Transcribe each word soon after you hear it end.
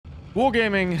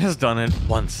Wargaming has done it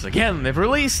once again. They've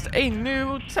released a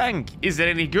new tank. Is it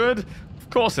any good? Of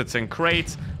course it's in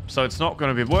crates, so it's not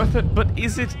going to be worth it, but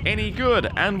is it any good?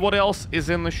 And what else is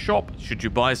in the shop? Should you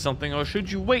buy something or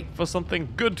should you wait for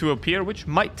something good to appear, which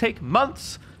might take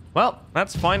months? Well,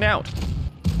 let's find out.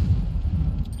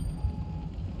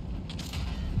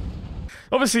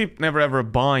 Obviously, never ever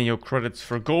buy your credits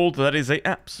for gold. That is a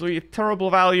absolutely terrible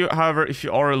value. However, if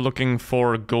you are looking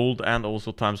for gold and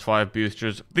also ×5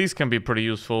 boosters, these can be pretty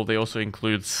useful. They also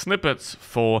include snippets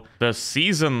for the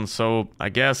season. So I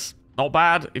guess not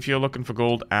bad if you're looking for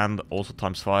gold and also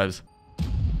 ×5s.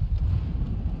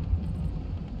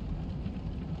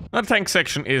 The tank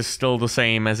section is still the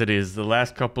same as it is the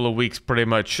last couple of weeks, pretty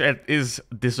much. It is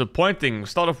disappointing.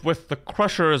 Start off with the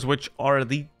Crushers, which are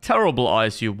the terrible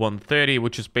ISU 130,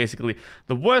 which is basically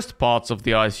the worst parts of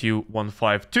the ISU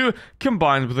 152,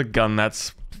 combined with a gun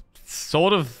that's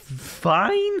sort of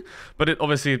fine, but it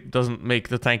obviously doesn't make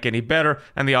the tank any better,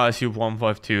 and the ISU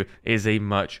 152 is a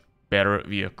much better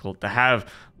vehicle to have,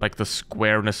 like the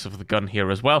squareness of the gun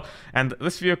here as well. And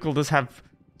this vehicle does have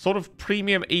sort of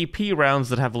premium AP rounds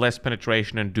that have less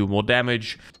penetration and do more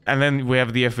damage. And then we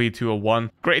have the FV201.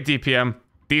 Great DPM,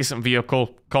 decent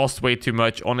vehicle, costs way too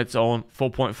much on its own,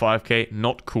 4.5k,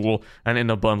 not cool. And in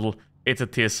a bundle, it's a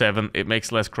tier 7, it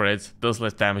makes less credits, does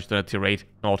less damage than a tier 8,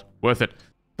 not worth it.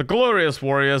 The Glorious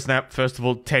Warriors, now, first of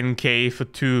all, 10k for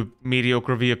 2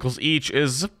 mediocre vehicles each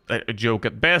is a joke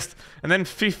at best. And then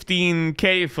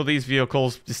 15k for these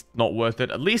vehicles, just not worth it.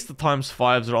 At least the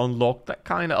 ×5s are unlocked, that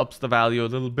kind of ups the value a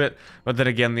little bit. But then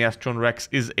again, the Astron Rex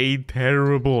is a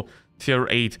terrible tier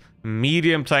 8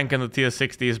 medium tank, and the tier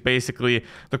 60 is basically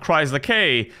the Chrysler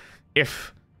K,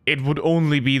 if it would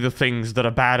only be the things that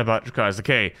are bad about Chrysler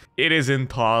K. It is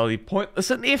entirely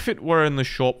pointless, and if it were in the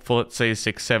shop for, let's say,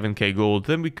 6-7k gold,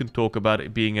 then we can talk about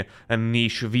it being a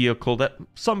niche vehicle that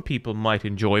some people might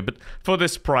enjoy, but for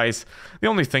this price, the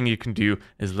only thing you can do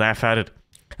is laugh at it.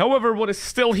 However, what is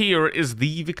still here is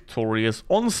the Victorious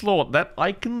Onslaught that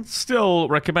I can still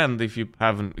recommend if you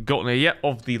haven't gotten it yet,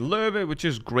 of the Loewe, which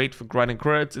is great for grinding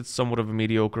credits. It's somewhat of a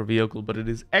mediocre vehicle, but it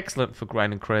is excellent for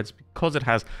grinding credits because it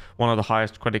has one of the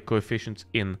highest credit coefficients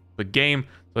in the game,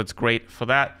 so it's great for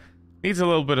that. Needs a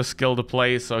little bit of skill to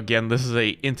play, so again, this is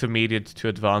a intermediate to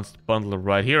advanced bundler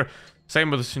right here.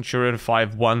 Same with the Centurion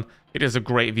 5-1. It is a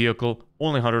great vehicle,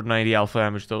 only 190 alpha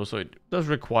damage though, so it does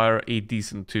require a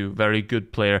decent to very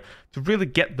good player to really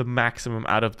get the maximum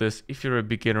out of this. If you're a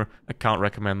beginner, I can't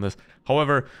recommend this.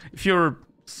 However, if you're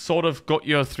sort of got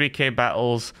your 3k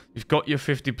battles, you've got your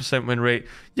 50% win rate,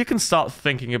 you can start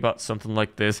thinking about something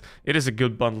like this. It is a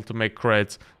good bundle to make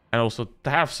creds and also to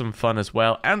have some fun as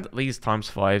well, and these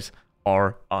 ×5s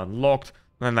are unlocked.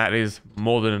 And that is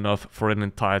more than enough for an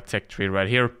entire tech tree right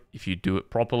here, if you do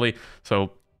it properly.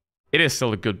 So it is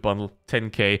still a good bundle,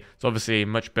 10k. It's obviously a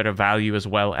much better value as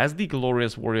well as the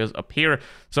Glorious Warriors up here.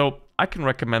 So I can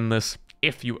recommend this.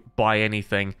 If you buy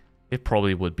anything, it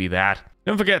probably would be that.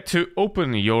 Don't forget to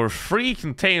open your free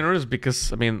containers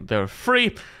because, I mean, they're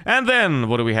free. And then,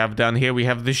 what do we have down here? We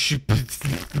have the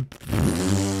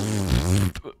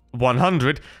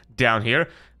 100 down here.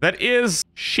 That is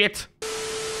shit.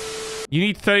 You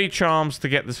need 30 charms to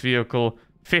get this vehicle,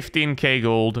 15k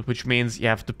gold, which means you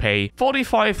have to pay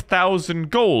 45,000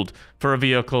 gold for a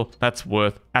vehicle that's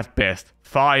worth, at best,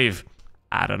 5.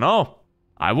 I don't know.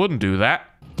 I wouldn't do that.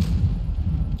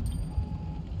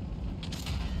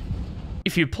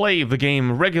 If you play the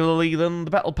game regularly, then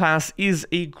the Battle Pass is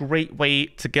a great way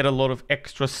to get a lot of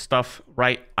extra stuff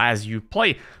right as you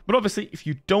play. But obviously, if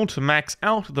you don't max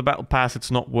out the Battle Pass, it's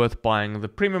not worth buying the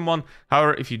premium one.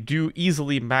 However, if you do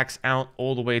easily max out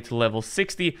all the way to level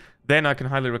 60, then I can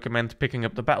highly recommend picking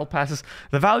up the Battle Passes.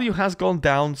 The value has gone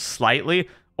down slightly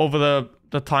over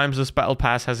the times this Battle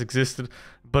Pass has existed,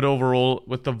 but overall,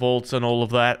 with the vaults and all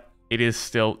of that, it is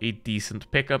still a decent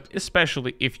pickup,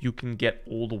 especially if you can get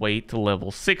all the way to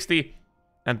level 60.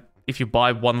 And if you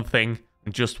buy one thing,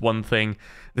 and just one thing,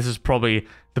 this is probably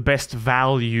the best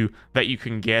value that you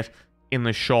can get in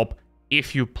the shop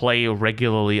if you play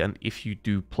regularly and if you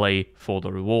do play for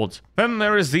the rewards. Then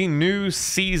there is the new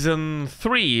Season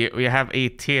 3. We have a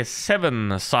Tier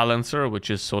 7 Silencer, which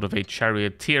is sort of a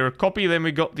Charioteer copy. Then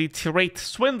we got the Tier 8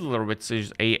 Swindler, which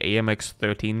is a AMX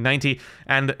 1390.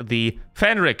 And the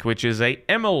Fenric, which is a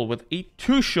ML with a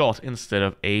 2-shot instead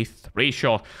of a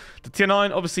 3-shot. The Tier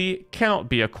 9 obviously cannot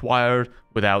be acquired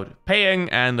without paying,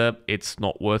 and it's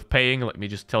not worth paying. Let me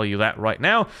just tell you that right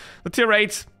now. The Tier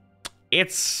 8...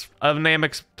 it's an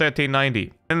AMX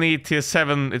 1390. And the Tier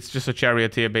 7, it's just a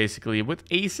Charioteer basically with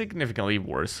a significantly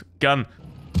worse gun.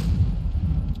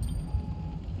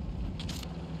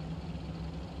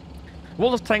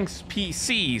 World of Tanks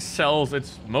PC sells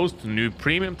its most new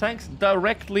premium tanks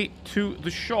directly to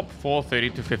the shop for 30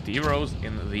 to 50 euros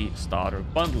in the starter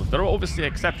bundles. There are obviously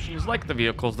exceptions like the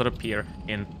vehicles that appear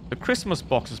in the Christmas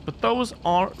boxes, but those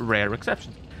are rare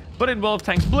exceptions. But in World of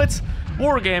Tanks Blitz,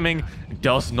 Wargaming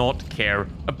does not care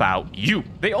about you.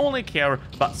 They only care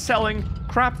about selling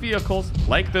crap vehicles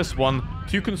like this one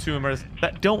to consumers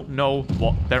that don't know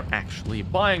what they're actually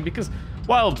buying, because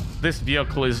while this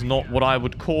vehicle is not what I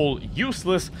would call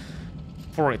useless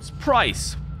for its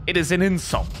price, it is an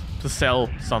insult to sell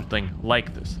something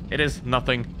like this. It is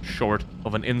nothing short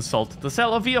of an insult to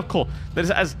sell a vehicle that is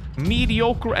as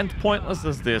mediocre and pointless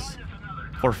as this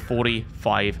for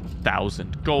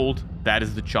 45,000 gold. That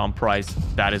is the charm price.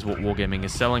 That is what Wargaming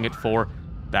is selling it for.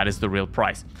 That is the real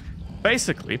price.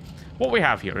 Basically, what we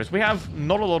have here is we have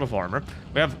not a lot of armor.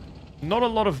 We have not a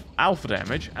lot of alpha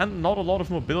damage and not a lot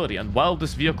of mobility. And while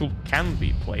this vehicle can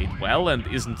be played well and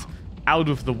isn't out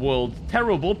of the world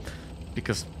terrible,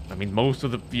 because, I mean, most of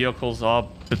the vehicles are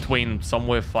between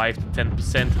somewhere 5 to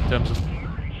 10% in terms of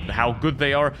how good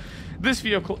they are, this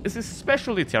vehicle is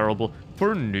especially terrible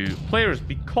for new players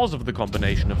because of the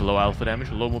combination of low alpha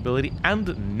damage, low mobility,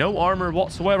 and no armor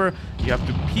whatsoever. You have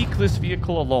to peek this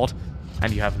vehicle a lot,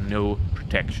 and you have no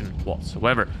protection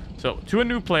whatsoever. So, to a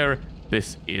new player,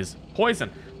 this is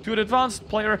poison. To an advanced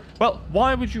player, well,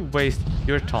 why would you waste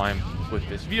your time with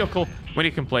this vehicle when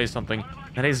you can play something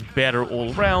that is better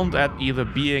all round at either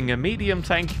being a medium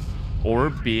tank or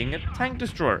being a tank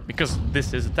destroyer? Because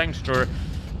this is a tank destroyer,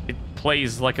 it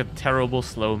plays like a terrible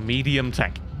slow medium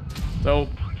tank. So,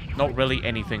 not really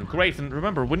anything great. And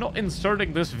remember, we're not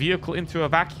inserting this vehicle into a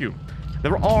vacuum.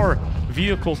 There are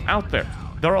vehicles out there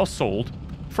that are sold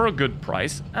for a good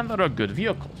price and that are good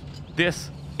vehicles.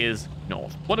 This is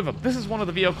not one of them. This is one of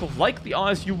the vehicles like the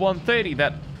ISU 130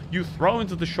 that you throw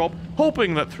into the shop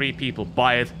hoping that 3 people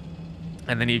buy it,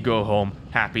 and then you go home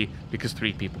happy because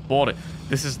 3 people bought it.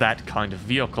 This is that kind of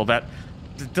vehicle that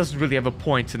doesn't really have a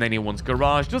point in anyone's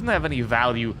garage, doesn't have any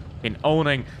value in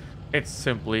owning. It's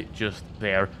simply just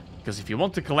there because if you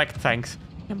want to collect tanks,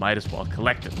 you might as well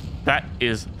collect it. That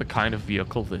is the kind of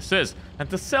vehicle this is. And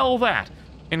to sell that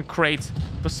in crates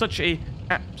for such a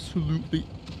absolutely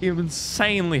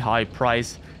insanely high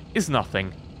price is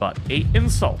nothing but an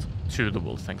insult to the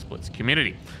World of Tanks Blitz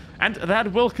community. And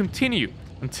that will continue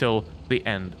until the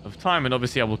end of time. And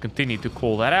obviously I will continue to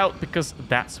call that out because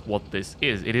that's what this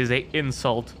is. It is an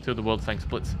insult to the World of Tanks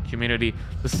Blitz community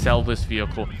to sell this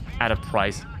vehicle at a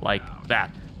price like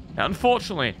that. Now,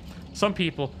 unfortunately, some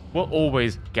people will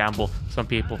always gamble. Some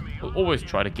people will always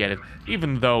try to get it,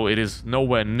 even though it is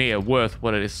nowhere near worth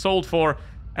what it is sold for.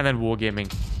 And then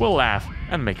Wargaming will laugh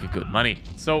and make a good money.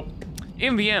 So,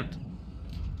 in the end,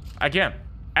 again,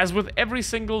 as with every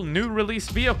single new release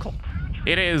vehicle,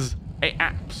 it is an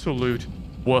absolute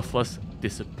worthless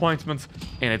disappointment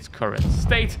in its current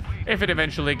state. If it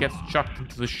eventually gets chucked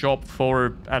into the shop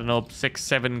for, I don't know,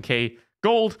 6-7k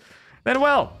gold, then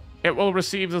well, it will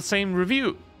receive the same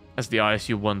review as the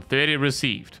ISU 130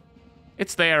 received.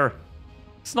 It's there.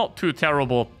 It's not too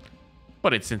terrible,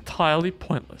 but it's entirely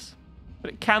pointless.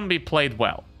 But it can be played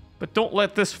well. But don't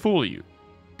let this fool you.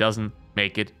 It doesn't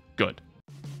make it good.